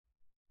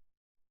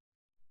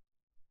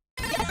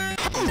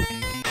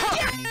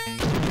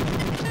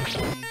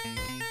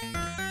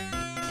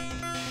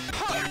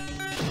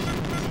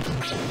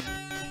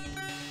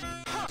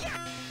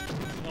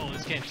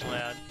game's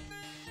loud.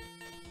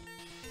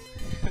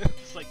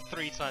 It's like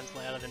 3 times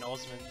louder than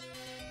Osmond.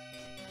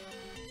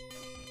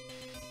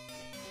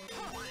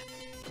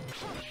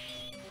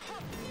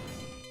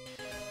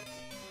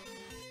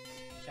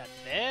 That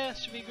there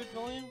should be good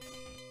volume.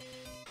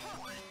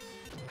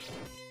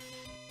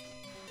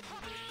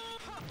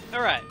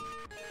 Alright.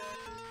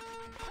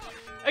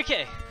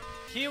 Okay,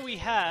 here we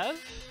have...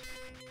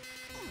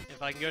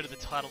 If I can go to the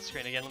title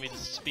screen again, let me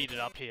just speed it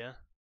up here.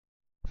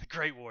 The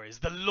Great Warriors,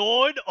 the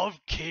Lord of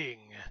King.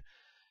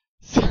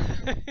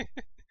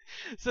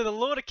 So the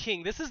Lord of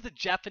King, this is the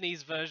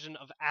Japanese version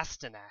of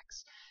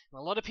Astyanax. And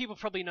a lot of people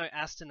probably know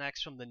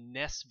Astyanax from the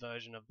NES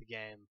version of the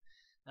game.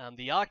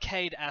 The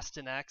arcade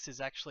Astyanax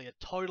is actually a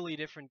totally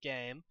different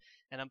game,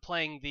 and I'm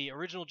playing the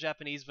original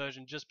Japanese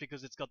version just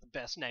because it's got the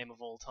best name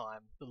of all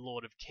time, the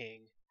Lord of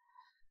King.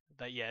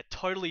 But yeah,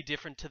 totally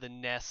different to the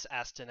NES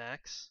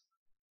Astyanax.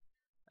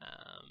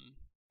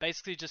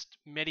 Basically just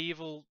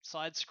medieval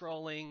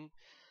side-scrolling,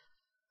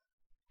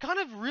 kind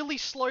of really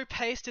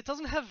slow-paced. It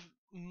doesn't have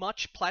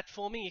much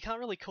platforming. You can't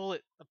really call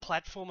it a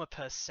platformer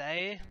per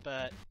se,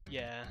 but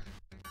yeah.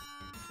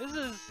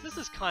 This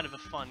is kind of a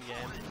fun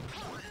game.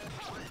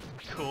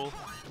 Cool.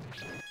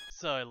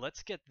 So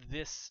let's get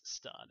this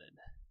started.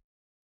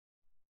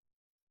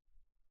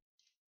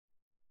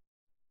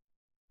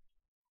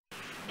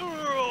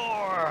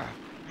 Roar!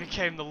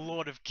 Became the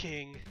Lord of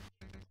King.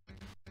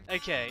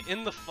 Okay,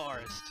 in the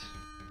forest.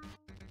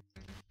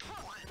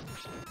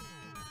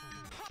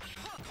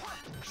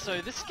 So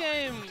this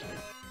game,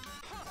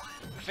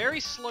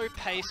 very slow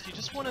paced, you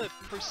just want to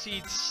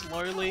proceed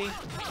slowly,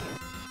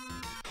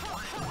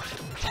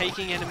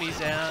 taking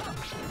enemies out.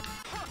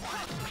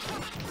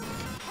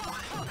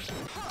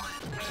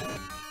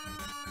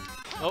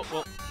 Oh,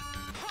 well.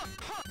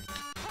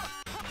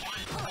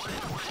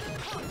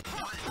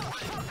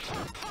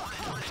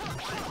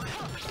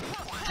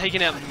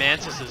 Taking out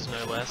mantises,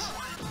 no less.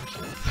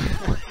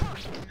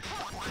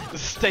 The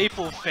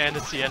staple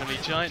fantasy enemy,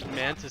 giant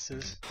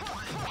mantises.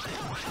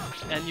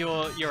 And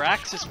your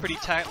axe is pretty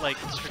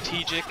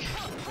strategic,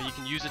 where you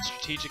can use it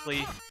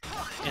strategically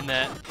in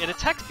that it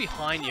attacks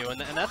behind you, and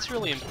that's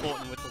really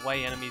important with the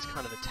way enemies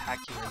kind of attack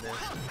you in this.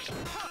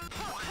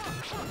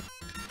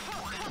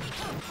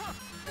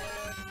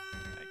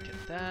 I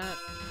get that.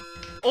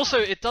 Also,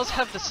 it does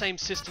have the same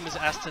system as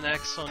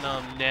Astyanax on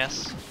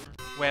NES,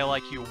 where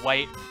like you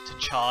wait to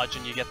charge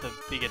and you get the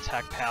big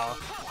attack power.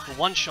 You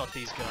one-shot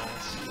these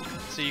guys,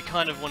 so you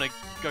kind of want to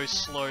go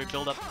slow,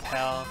 build up the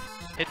power,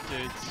 hit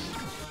dudes.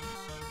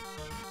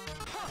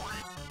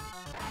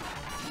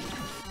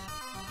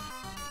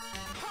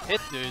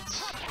 Hit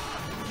dudes.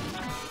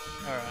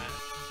 Alright.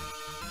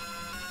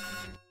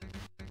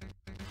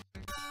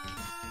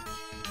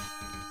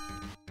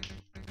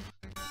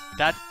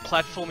 That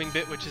platforming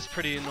bit, which is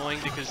pretty annoying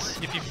because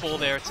if you fall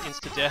there it's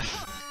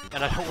insta-death,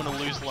 and I don't want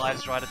to lose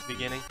lives right at the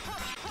beginning.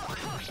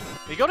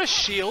 We got a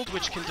shield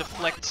which can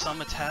deflect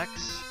some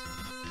attacks.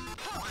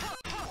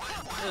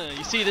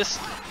 You see this?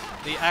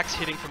 The axe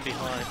hitting from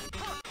behind.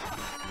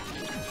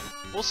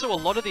 Also, a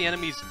lot of the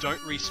enemies don't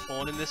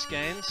respawn in this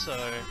game, so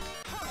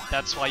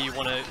that's why you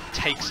want to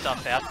take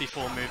stuff out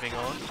before moving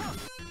on.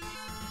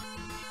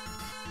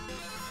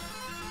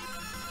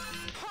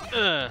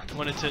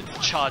 Wanted to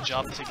charge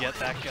up to get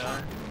that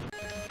guy.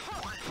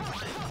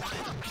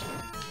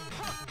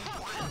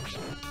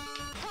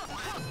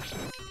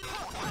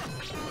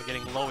 We're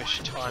getting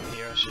lowish time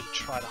here, I should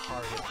try to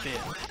hurry a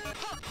bit.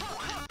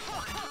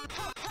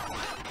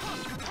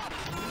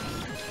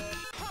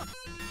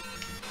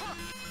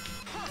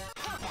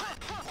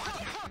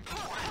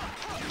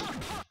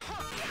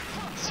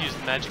 Let's use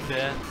the magic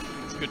there,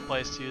 it's a good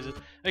place to use it.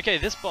 Okay,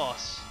 this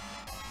boss.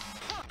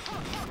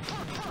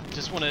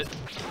 Just want to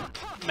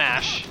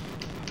mash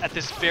at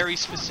this very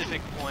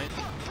specific point.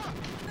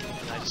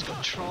 And I just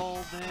got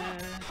trolled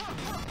there.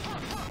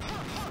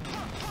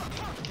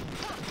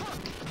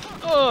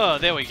 Oh,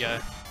 there we go.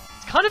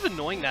 It's kind of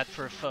annoying that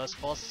for a first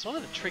boss. It's one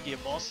of the trickier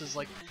bosses.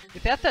 Like,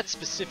 without that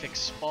specific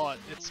spot,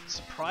 it's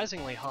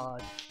surprisingly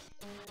hard.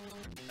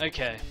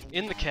 Okay,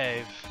 in the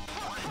cave.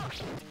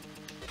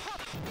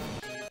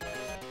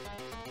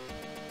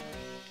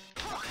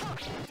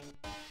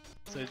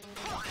 So,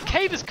 the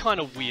cave is kind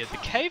of weird. The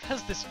cave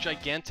has this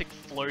gigantic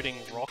floating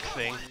rock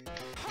thing,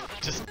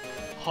 just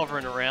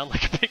hovering around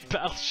like a big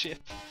battleship.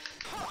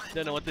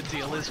 Don't know what the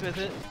deal is with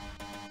it.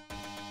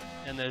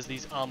 And there's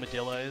these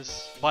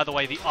armadillos. By the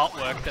way, the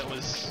artwork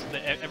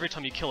every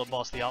time you kill a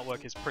boss, the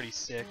artwork is pretty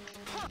sick.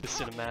 The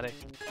cinematic.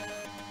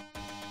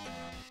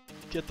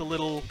 Get the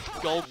little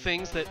gold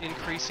things that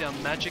increase our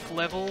magic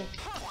level.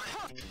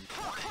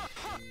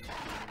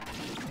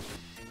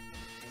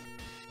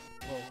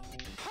 Whoa.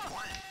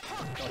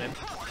 Got him.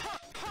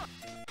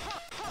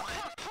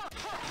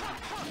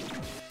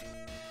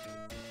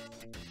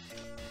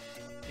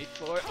 Wait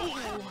for it.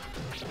 Ooh.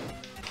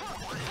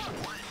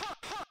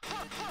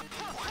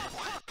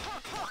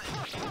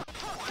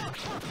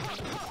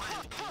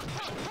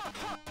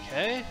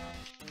 Okay.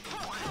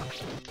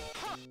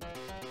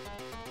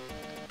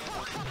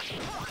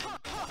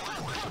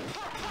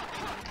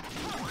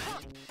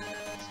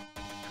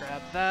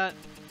 that.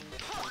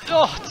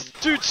 Oh,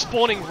 dude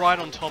spawning right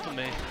on top of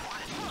me.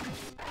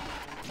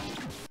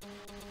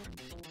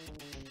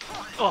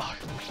 Oh.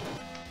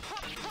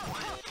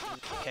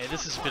 Okay,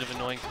 this is a bit of an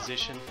annoying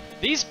position.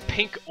 These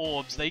pink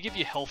orbs, they give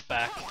you health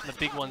back, and the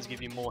big ones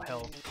give you more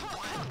health.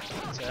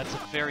 So that's a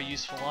very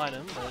useful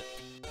item, but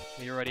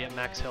we're already at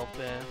max health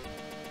there.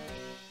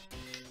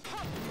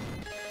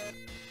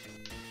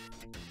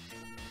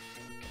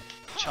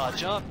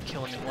 Charge up,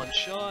 kill him in one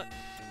shot.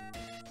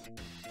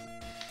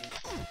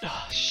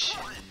 Oh shit.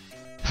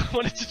 I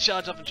wanted to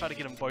charge up and try to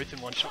get them both in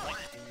one shot. Like,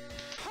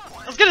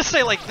 I was gonna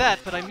say like that,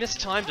 but I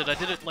mistimed it. I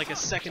did it like a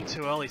second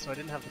too early, so I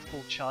didn't have the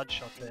full charge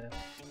shot there.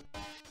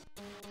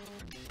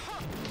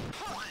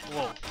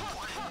 Whoa.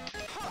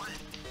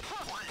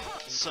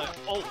 So,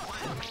 oh.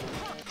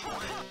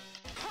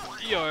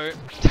 Yo.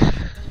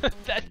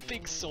 That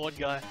big sword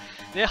guy.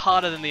 They're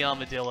harder than the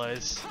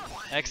armadillos.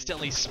 I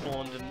accidentally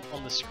spawned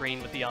on the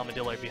screen with the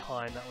armadillo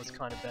behind. That was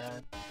kind of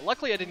bad. But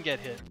luckily I didn't get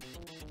hit.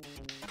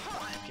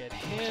 Get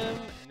him,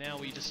 and now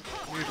we just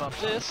move up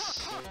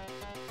this.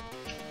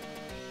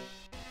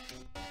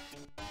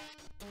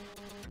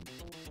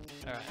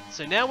 Alright,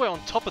 so now we're on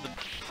top of the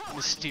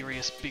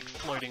mysterious big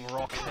floating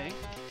rock thing.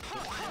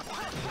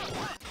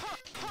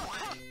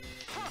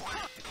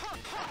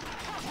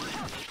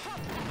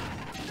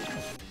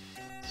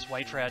 Just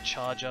wait for our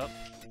charge up.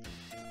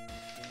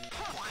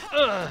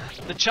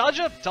 The charge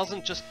up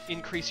doesn't just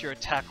increase your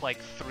attack like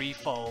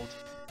threefold,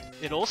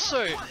 it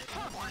also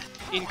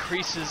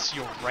increases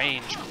your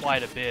range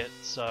quite a bit,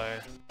 so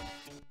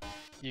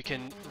you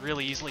can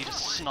really easily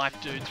just snipe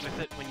dudes with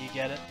it when you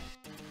get it.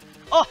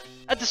 Oh!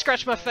 I had to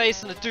scratch my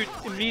face and a dude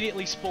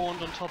immediately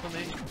spawned on top of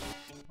me.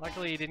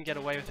 Luckily he didn't get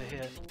away with a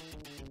hit.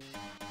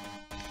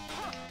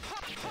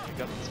 Okay, we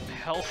got some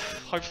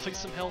health, hopefully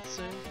some health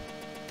soon.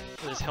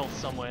 There's health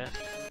somewhere.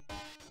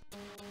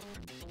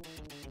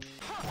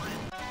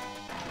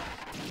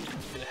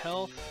 Bit of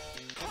health.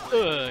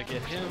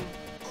 Get him.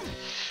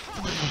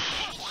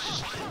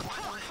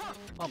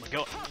 Oh my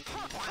god.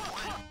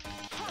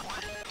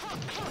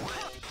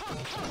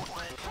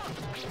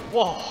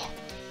 Whoa!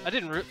 I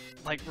didn't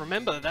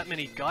remember that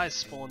many guys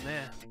spawn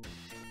there.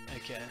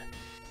 Okay.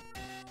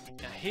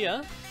 Now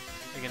here,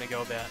 we're gonna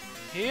go about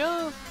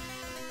here.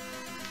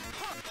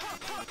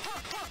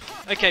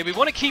 Okay, we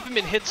want to keep him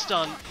in hit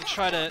stun and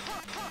try to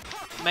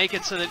make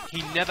it so that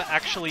he never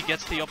actually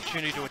gets the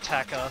opportunity to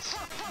attack us.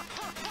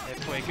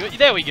 If we're good.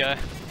 There we go.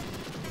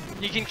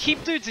 You can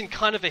keep dudes in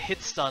kind of a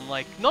hit stun,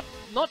 like not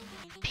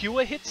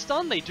pure hit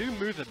stun, they do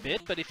move a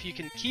bit, but if you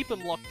can keep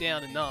them locked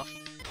down enough,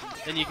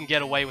 then you can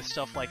get away with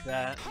stuff like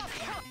that.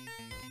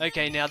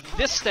 Okay, now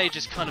this stage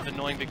is kind of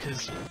annoying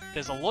because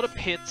there's a lot of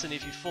pits, and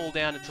if you fall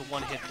down, it's a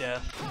one-hit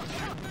death.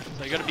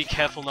 So you gotta be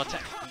careful not to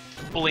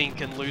blink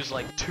and lose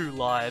like 2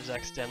 lives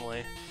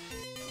accidentally.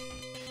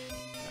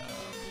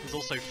 There's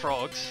also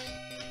frogs.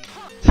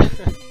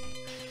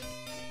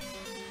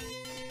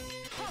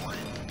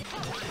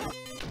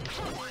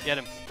 Get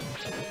him.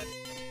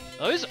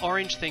 Those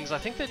orange things, I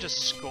think they're just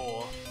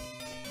score.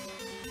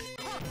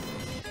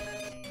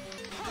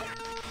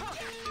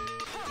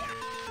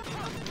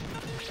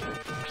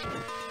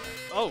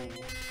 Oh!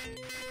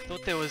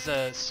 Thought there was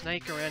a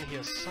snake around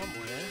here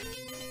somewhere.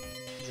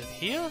 Is it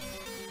here?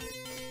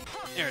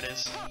 There it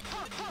is.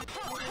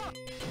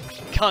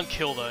 Can't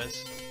kill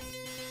those.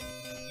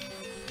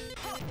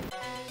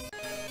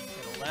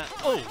 Get all that.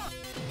 Oh!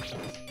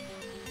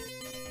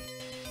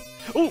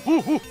 Ooh,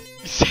 ooh, ooh!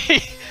 You see,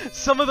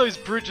 some of those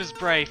bridges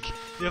break.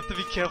 You have to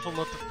be careful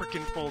not to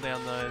frickin' fall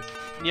down those.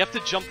 And you have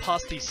to jump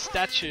past these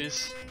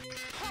statues.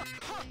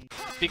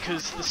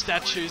 Because the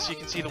statues, you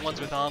can see the ones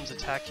with arms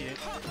attack you.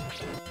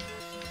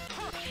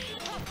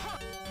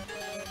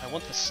 I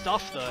want the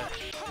stuff though.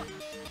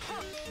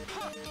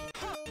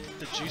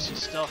 The juicy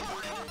stuff.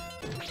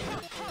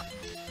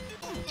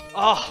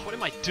 Oh, what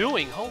am I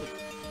doing?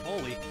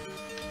 Holy.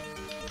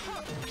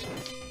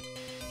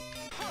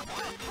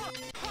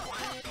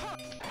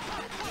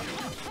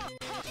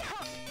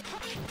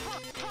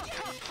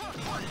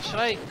 Should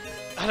I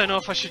don't know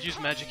if I should use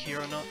magic here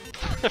or not.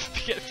 I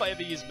forget if I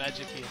ever use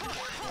magic here.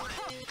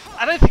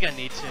 I don't think I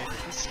need to.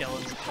 The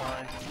skeletons are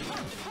fine.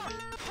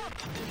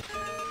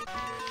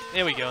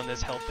 There we go, and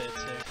there's health there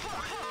too.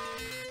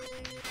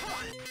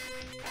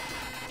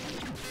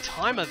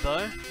 Timer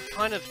though,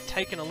 kind of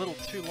taken a little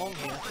too long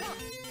here.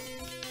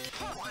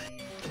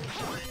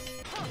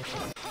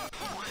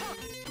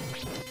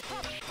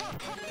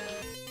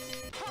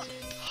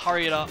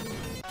 Hurry it up.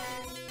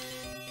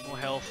 More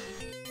health.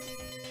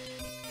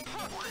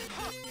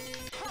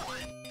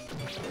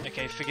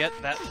 Okay, forget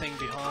that thing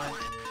behind.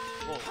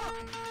 Whoa.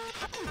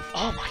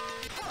 Oh my...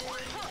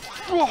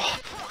 Whoa.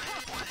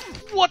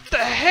 What the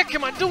heck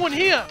am I doing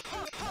here?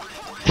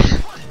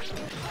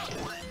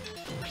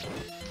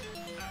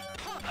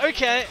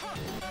 Okay.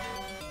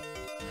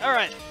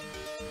 Alright.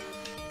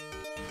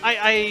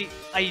 I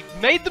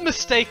made the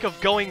mistake of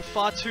going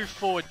far too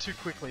forward too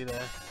quickly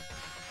there.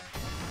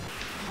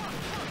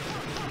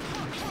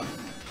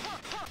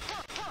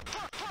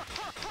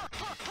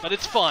 But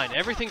it's fine,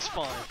 everything's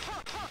fine.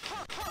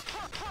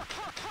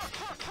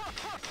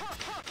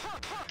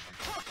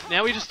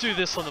 now we just do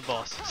this on the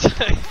boss. So,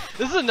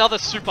 this is another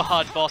super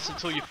hard boss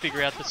until you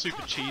figure out the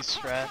super cheese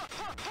strat.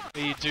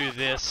 Where you do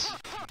this.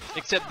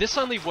 Except this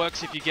only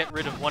works if you get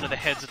rid of one of the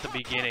heads at the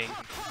beginning.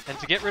 And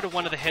to get rid of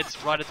one of the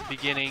heads right at the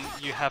beginning,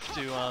 you have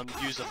to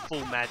use a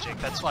full magic.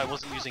 That's why I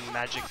wasn't using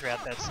magic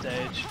throughout that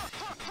stage.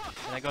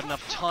 And I got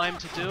enough time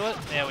to do it.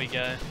 There we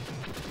go.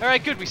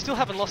 Alright, good. We still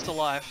haven't lost a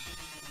life.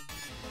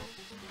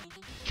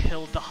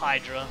 Killed the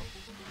Hydra.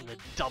 And the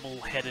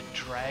double-headed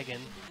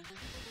dragon.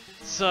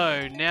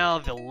 So, now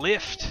the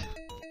lift.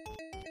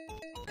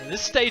 And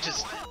this stage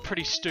is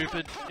pretty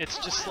stupid. It's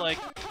just like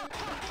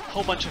a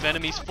whole bunch of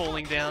enemies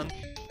falling down.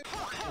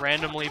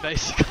 Randomly,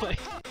 basically.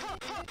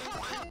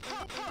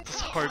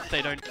 Just hope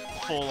they don't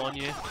fall on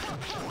you.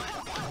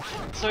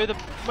 So the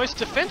most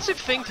defensive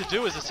thing to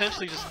do is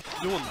essentially just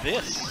doing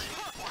this.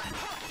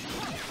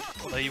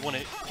 Although you want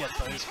to get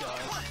those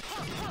guys.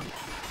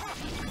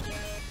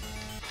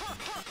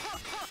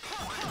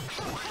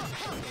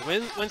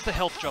 When's the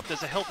health drop?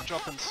 There's a health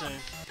dropping soon.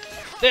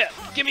 There!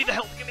 Give me the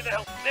health! Give me the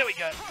health! There we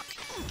go!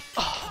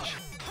 Oh.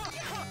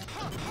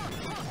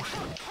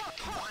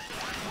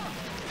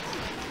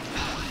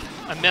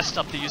 I messed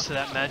up the use of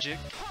that magic.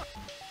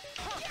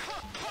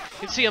 You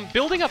can see I'm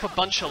building up a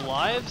bunch of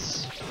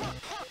lives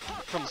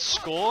from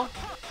score.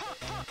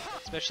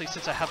 Especially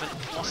since I haven't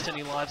lost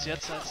any lives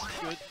yet, so that's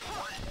good.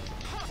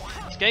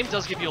 This game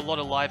does give you a lot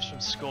of lives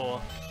from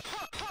score.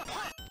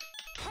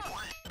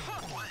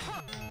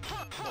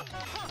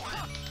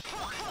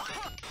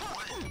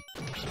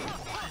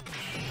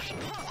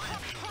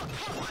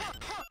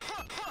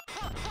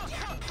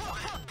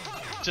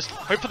 Just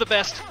hope for the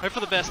best, hope for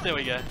the best, there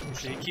we go.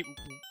 So you keep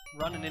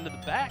running into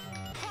the back,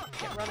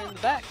 keep running in the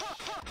back,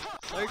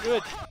 so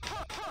good.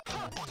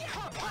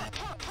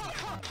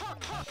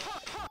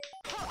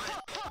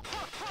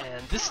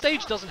 And this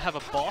stage doesn't have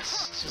a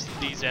boss, it's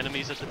just these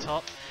enemies at the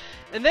top.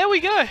 And there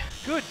we go,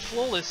 good,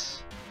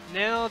 flawless.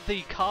 Now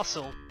the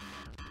castle.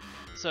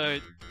 So,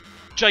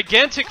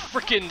 gigantic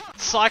frickin'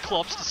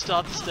 Cyclops to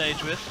start the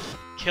stage with.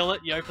 Kill it,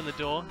 you open the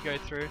door, go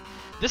through.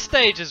 This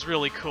stage is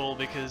really cool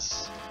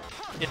because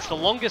it's the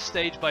longest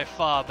stage by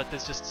far, but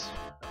there's just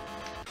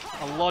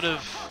a lot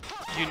of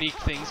unique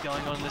things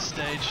going on in this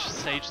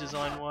stage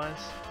design wise.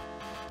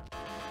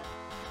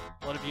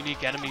 A lot of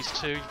unique enemies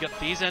too. You've got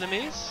these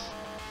enemies.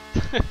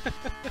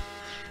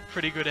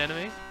 Pretty good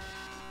enemy.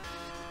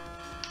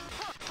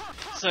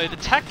 So the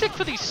tactic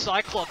for these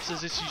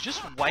Cyclopses is you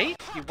just wait.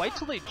 You wait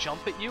till they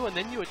jump at you and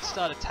then you would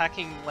start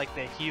attacking like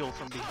their heel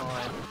from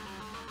behind.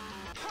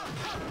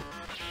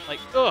 Like,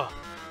 ugh!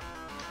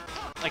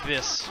 Like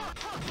this.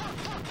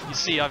 You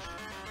see I've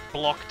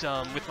blocked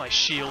with my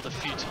shield a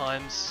few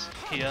times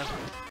here.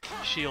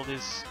 Shield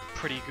is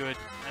pretty good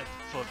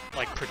for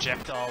like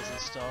projectiles and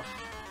stuff.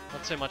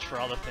 Not so much for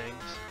other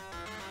things.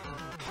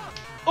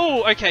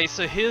 Oh, okay,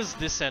 so here's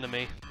this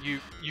enemy. You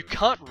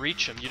can't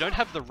reach him. You don't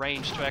have the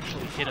range to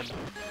actually hit him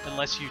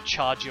unless you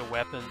charge your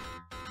weapon.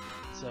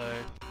 So,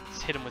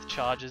 just hit him with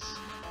charges.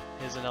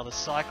 Here's another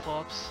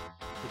Cyclops.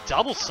 The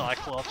double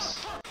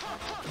Cyclops.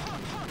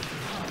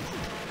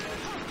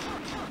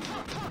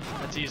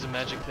 Had to use a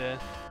magic there.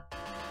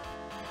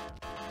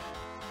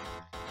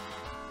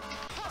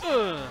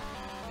 And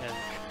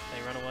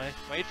they run away.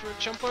 Wait for it,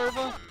 jump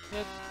over.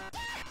 Yep.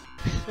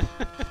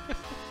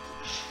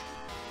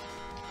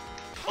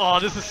 Oh,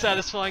 this is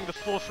satisfying, the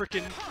 4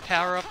 frickin'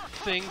 power-up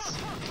things.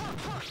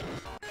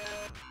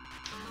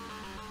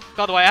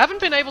 By the way, I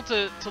haven't been able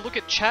to look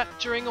at chat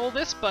during all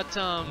this, but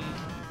I'm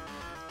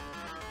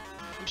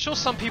sure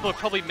some people have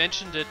probably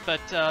mentioned it,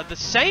 but the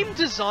same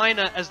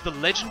designer as the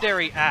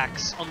legendary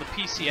axe on the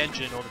PC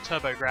Engine, or the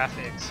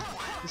TurboGrafx,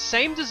 the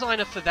same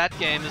designer for that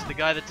game is the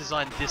guy that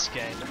designed this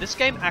game, and this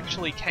game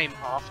actually came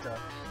after.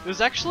 It was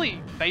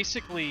actually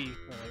basically...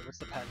 wait, what's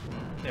the pattern?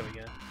 There we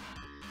go.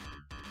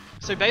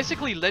 So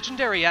basically,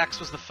 Legendary Axe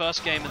was the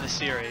first game in the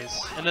series,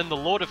 and then the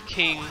Lord of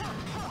King,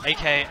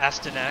 aka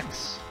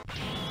Astyanax,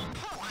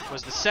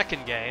 was the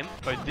second game,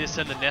 both this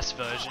and the NES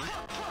version.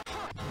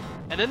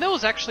 And then there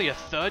was actually a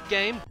third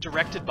game,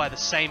 directed by the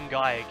same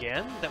guy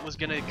again, that was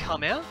going to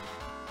come out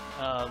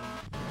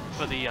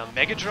for the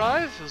Mega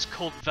Drive. It was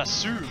called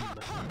Vasum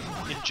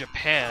in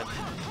Japan.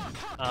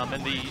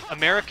 And the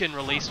American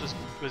release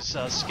was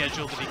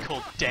scheduled to be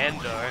called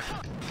Dando.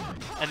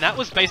 And that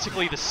was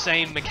basically the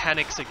same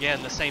mechanics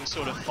again, the same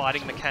sort of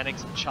fighting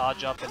mechanics and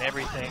charge up and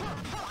everything.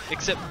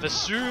 Except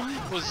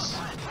Vasum was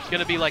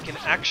going to be like an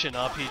action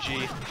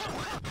RPG.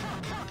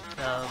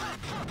 The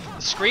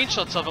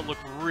screenshots of it look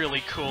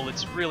really cool.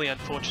 It's really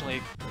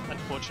unfortunate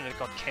it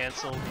got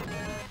cancelled.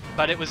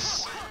 But it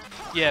was,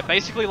 yeah,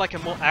 basically like a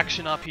more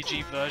action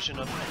RPG version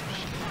of...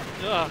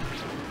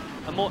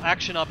 a more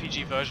action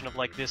RPG version of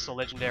like this or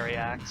Legendary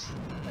Axe.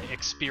 Like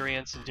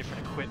experience and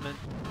different equipment.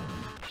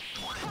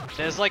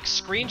 There's like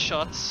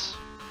screenshots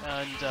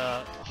and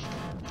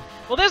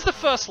well, there's the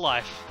first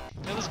life.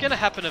 It was gonna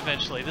happen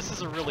eventually. This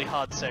is a really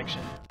hard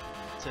section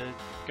to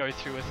go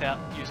through without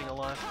using a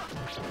life.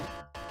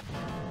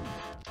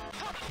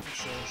 It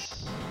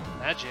says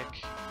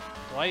magic.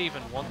 Do I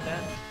even want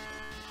that?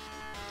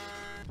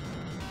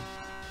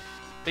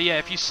 But yeah,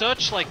 if you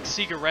search like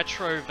Sega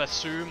Retro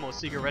Vasum or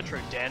Sega Retro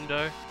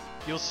Dando,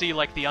 you'll see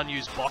like the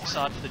unused box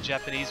art for the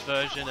Japanese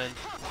version and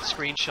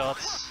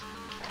screenshots.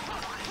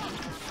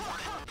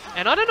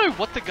 And I don't know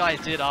what the guy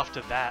did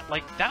after that.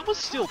 Like, that was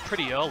still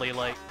pretty early.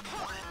 Like,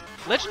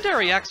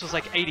 Legendary Axe was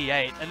like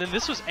 88, and then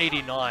this was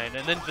 89,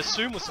 and then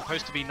Vasum was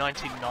supposed to be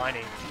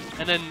 1990.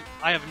 And then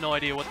I have no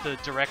idea what the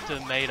director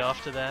made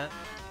after that.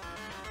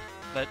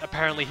 But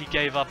apparently he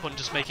gave up on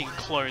just making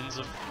clones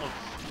of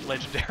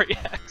Legendary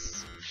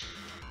Axe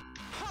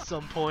at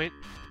some point.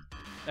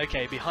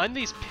 Okay, behind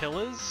these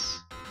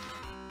pillars...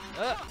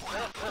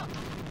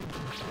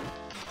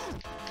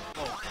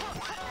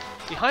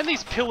 Behind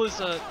these pillars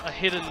are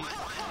hidden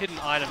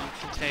item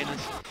containers.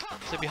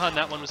 So behind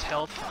that one was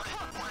health.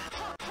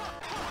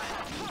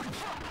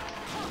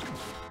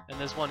 And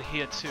there's one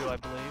here too, I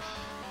believe.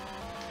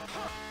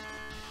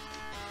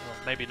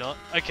 Well, maybe not.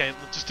 Okay,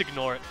 just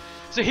ignore it.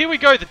 So here we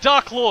go, the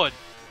Dark Lord.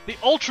 The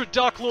Ultra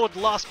Dark Lord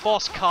last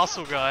boss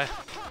castle guy.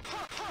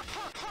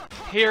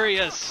 Here he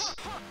is.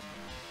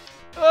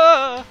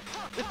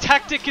 The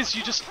tactic is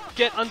you just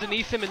get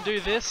underneath him and do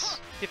this.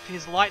 If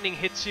his lightning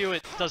hits you,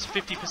 it does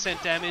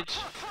 50% damage.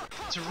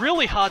 It's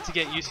really hard to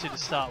get used to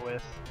start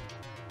with.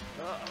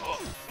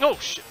 Oh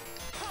shit.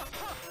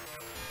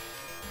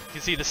 You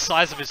can see the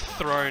size of his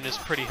throne is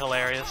pretty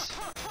hilarious.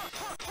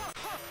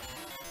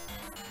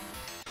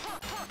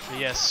 But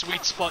yeah,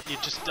 sweet spot, you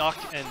just duck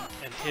and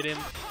hit him.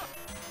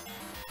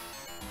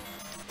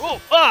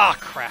 Oh! Ah,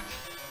 crap!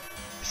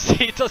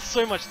 See, it does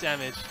so much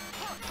damage.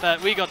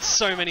 But we got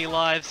so many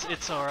lives,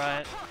 it's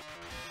alright.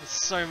 There's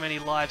so many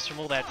lives from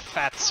all that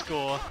fat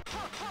score.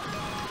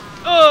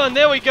 Oh, and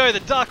there we go, the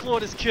Dark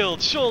Lord is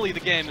killed. Surely the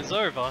game is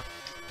over.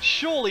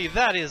 Surely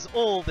that is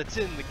all that's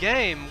in the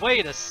game.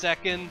 Wait a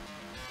second.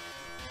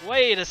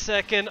 Wait a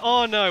second.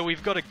 Oh no,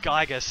 we've got a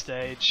Giga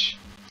stage.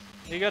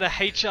 We got a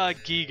HR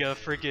Giga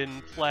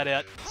friggin' flat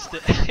out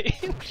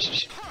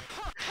stage.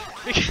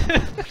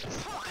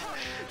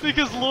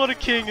 because Lord of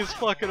King is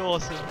fucking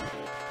awesome.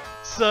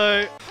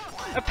 So,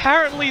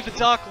 apparently the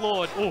Dark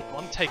Lord... Oh,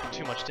 I'm taking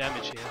too much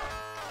damage here.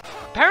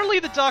 Apparently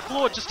the Dark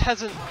Lord just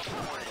has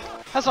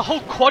a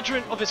whole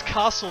quadrant of his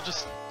castle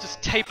just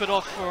tapered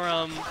off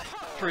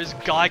for his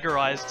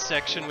Gigerized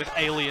section with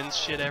aliens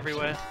shit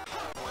everywhere.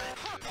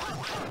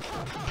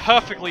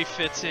 Perfectly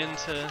fits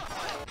into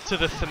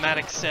the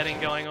thematic setting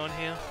going on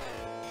here.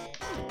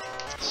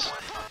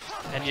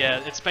 And yeah,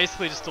 it's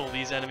basically just all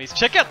these enemies.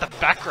 Check out the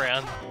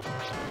background!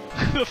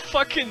 The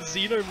fucking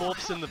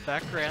xenomorphs in the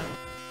background.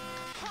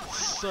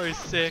 So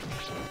sick.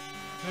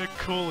 How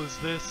cool is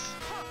this?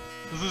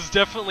 This is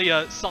definitely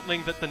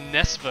something that the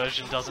NES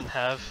version doesn't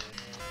have.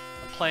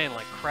 I'm playing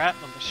like crap,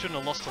 I shouldn't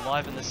have lost a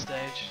life in this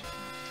stage.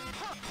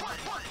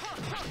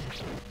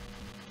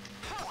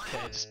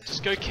 Okay,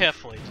 just go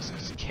carefully,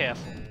 just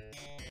careful.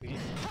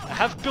 I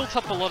have built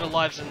up a lot of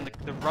lives and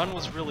the run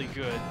was really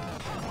good,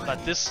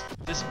 but this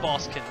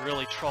boss can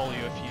really troll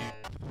you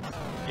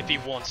if he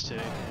wants to.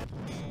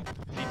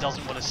 If he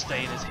doesn't want to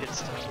stay in his hit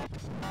stun.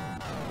 I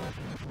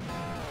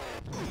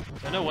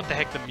don't know what the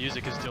heck the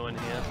music is doing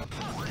here.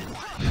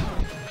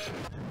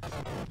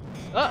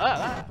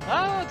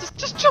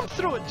 Just jump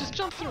through it, just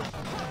jump through it.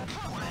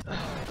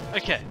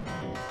 Okay.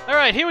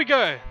 Alright, here we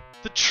go.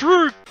 The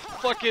true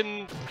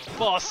fucking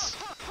boss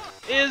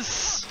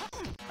is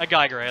a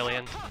Geiger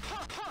alien.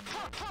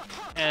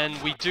 And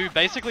we do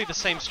basically the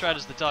same strat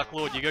as the Dark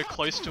Lord. You go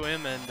close to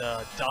him and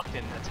duck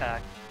and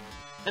attack.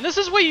 And this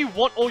is where you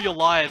want all your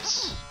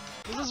lives.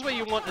 This is where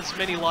you want as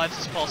many lives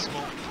as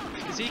possible.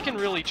 Because he can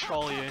really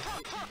troll you.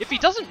 If he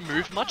doesn't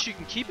move much, you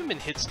can keep him in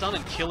hit stun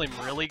and kill him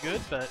really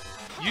good, but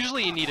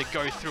usually you need to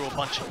go through a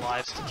bunch of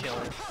lives to kill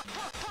him.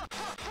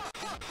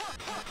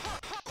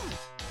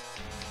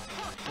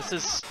 This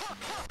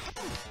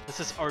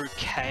is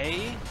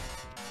okay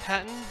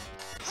pattern.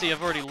 See,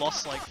 I've already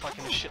lost like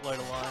fucking a shitload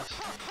of lives.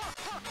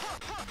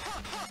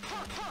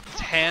 His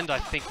hand, I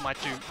think, might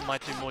do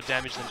more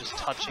damage than just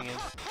touching him.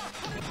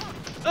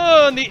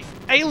 Oh, and the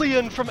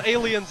alien from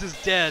Aliens is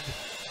dead.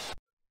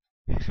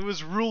 Who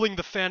was ruling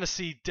the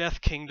fantasy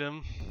Death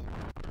Kingdom.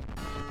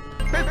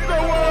 We get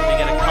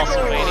a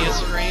Castlevania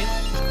screen.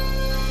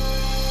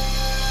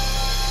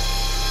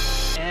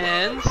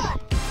 And...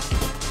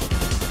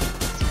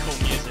 it's cool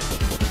music.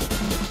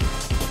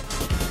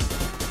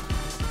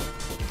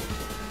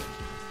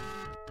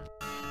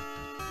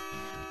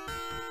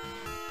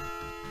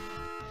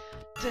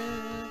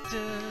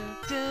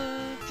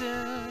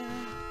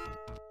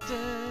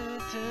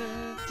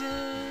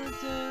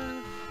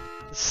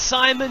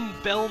 Simon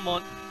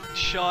Belmont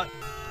shot,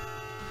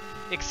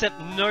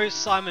 except no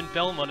Simon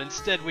Belmont.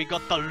 Instead, we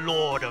got the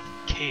Lord of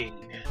King,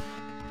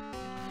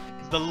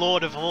 the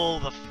Lord of all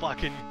the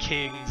fucking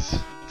kings,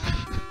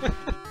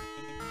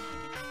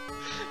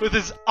 with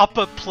his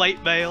upper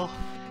plate mail.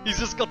 He's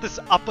just got this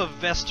upper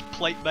vest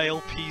plate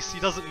mail piece. He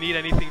doesn't need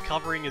anything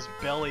covering his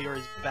belly or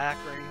his back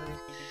or anything.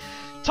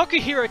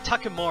 Tokuhiro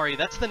Takamori,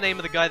 that's the name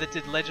of the guy that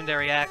did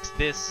Legendary Axe,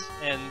 this,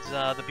 and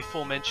the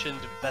before mentioned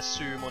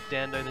Vasum or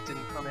Dando that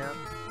didn't come out.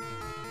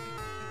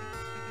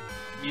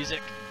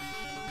 Music.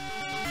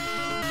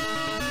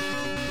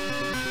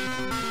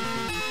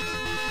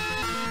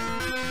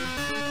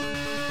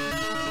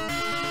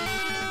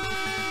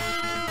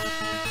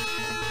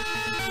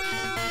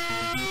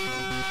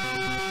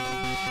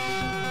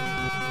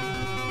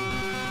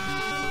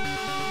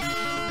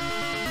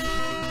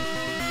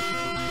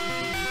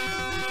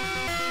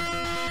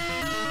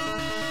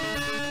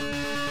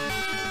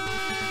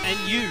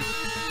 you.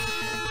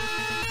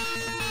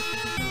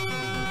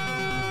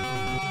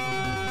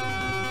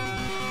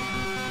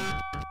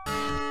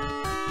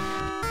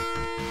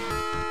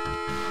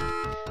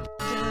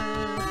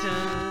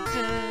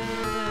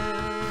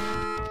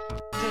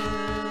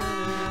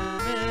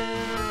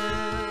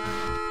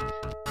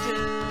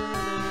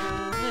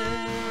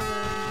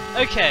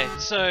 Okay,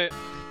 so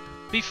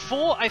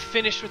before I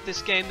finish with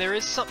this game, there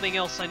is something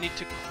else I need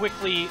to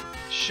quickly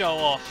show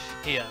off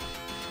here.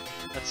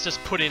 Let's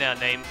just put in our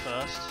name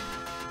first.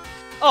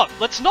 Oh,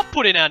 let's not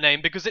put in our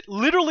name because it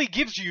literally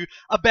gives you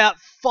about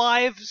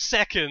 5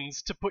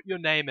 seconds to put your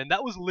name in.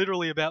 That was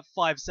literally about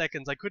 5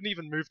 seconds. I couldn't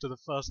even move to the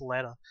first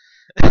letter.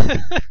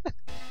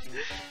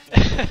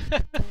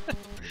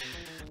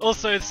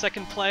 Also, the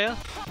second player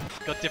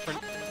got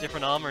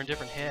different armor and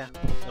different hair,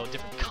 or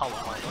different color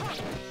armor.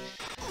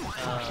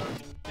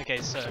 Okay,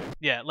 so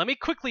yeah, let me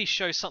quickly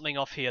show something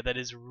off here that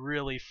is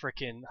really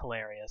freaking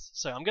hilarious.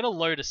 So I'm gonna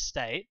load a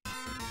state.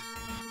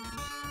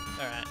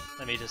 Alright,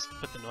 let me just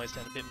put the noise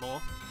down a bit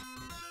more.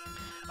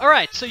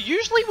 Alright, so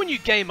usually when you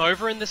game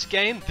over in this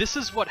game, this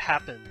is what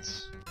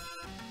happens.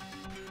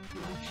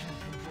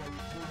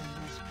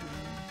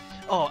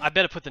 Oh, I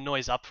better put the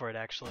noise up for it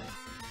actually.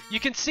 You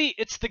can see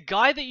it's the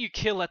guy that you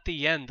kill at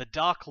the end, the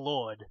Dark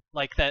Lord.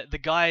 Like the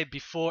guy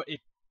before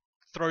it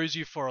throws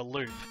you for a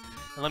loop.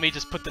 And let me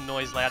just put the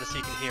noise louder so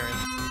you can hear him.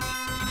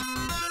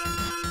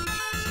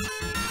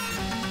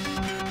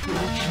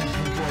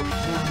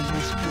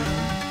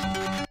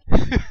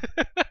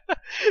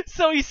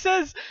 So he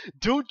says,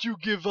 "Don't you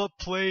give up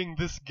playing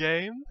this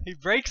game?" He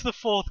breaks the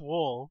fourth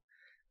wall.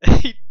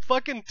 He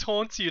fucking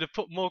taunts you to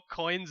put more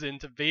coins in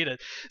to beat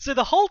it. So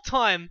the whole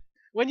time,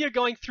 when you're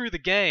going through the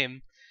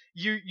game,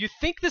 you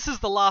think this is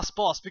the last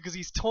boss because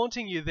he's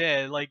taunting you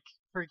there, like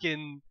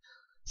freaking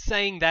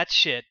saying that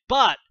shit.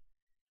 But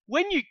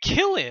when you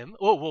kill him,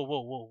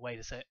 whoa, wait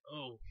a sec.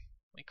 Oh,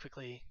 let me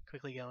quickly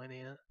go in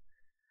here.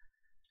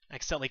 I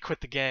accidentally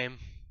quit the game.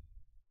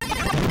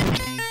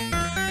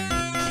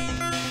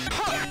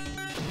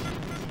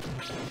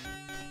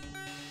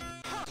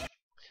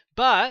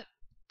 But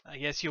I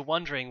guess you're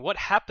wondering what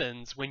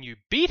happens when you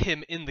beat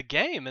him in the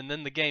game and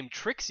then the game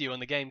tricks you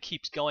and the game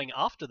keeps going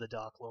after the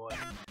Dark Lord.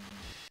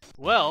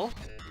 Well,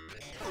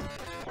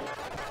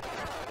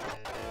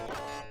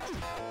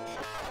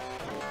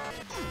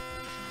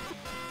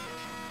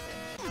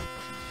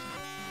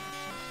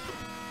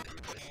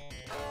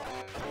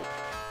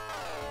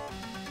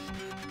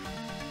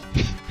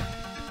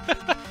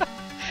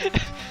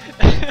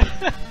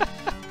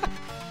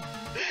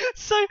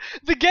 so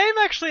the game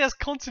actually has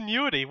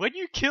continuity. When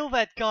you kill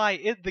that guy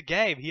in the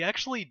game, he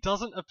actually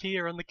doesn't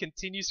appear on the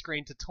continue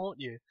screen to taunt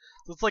you.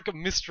 So it's like a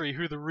mystery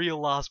who the real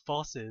last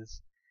boss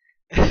is.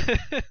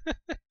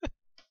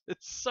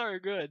 It's so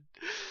good.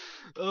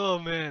 Oh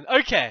man.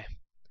 Okay.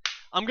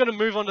 I'm gonna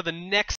move on to the next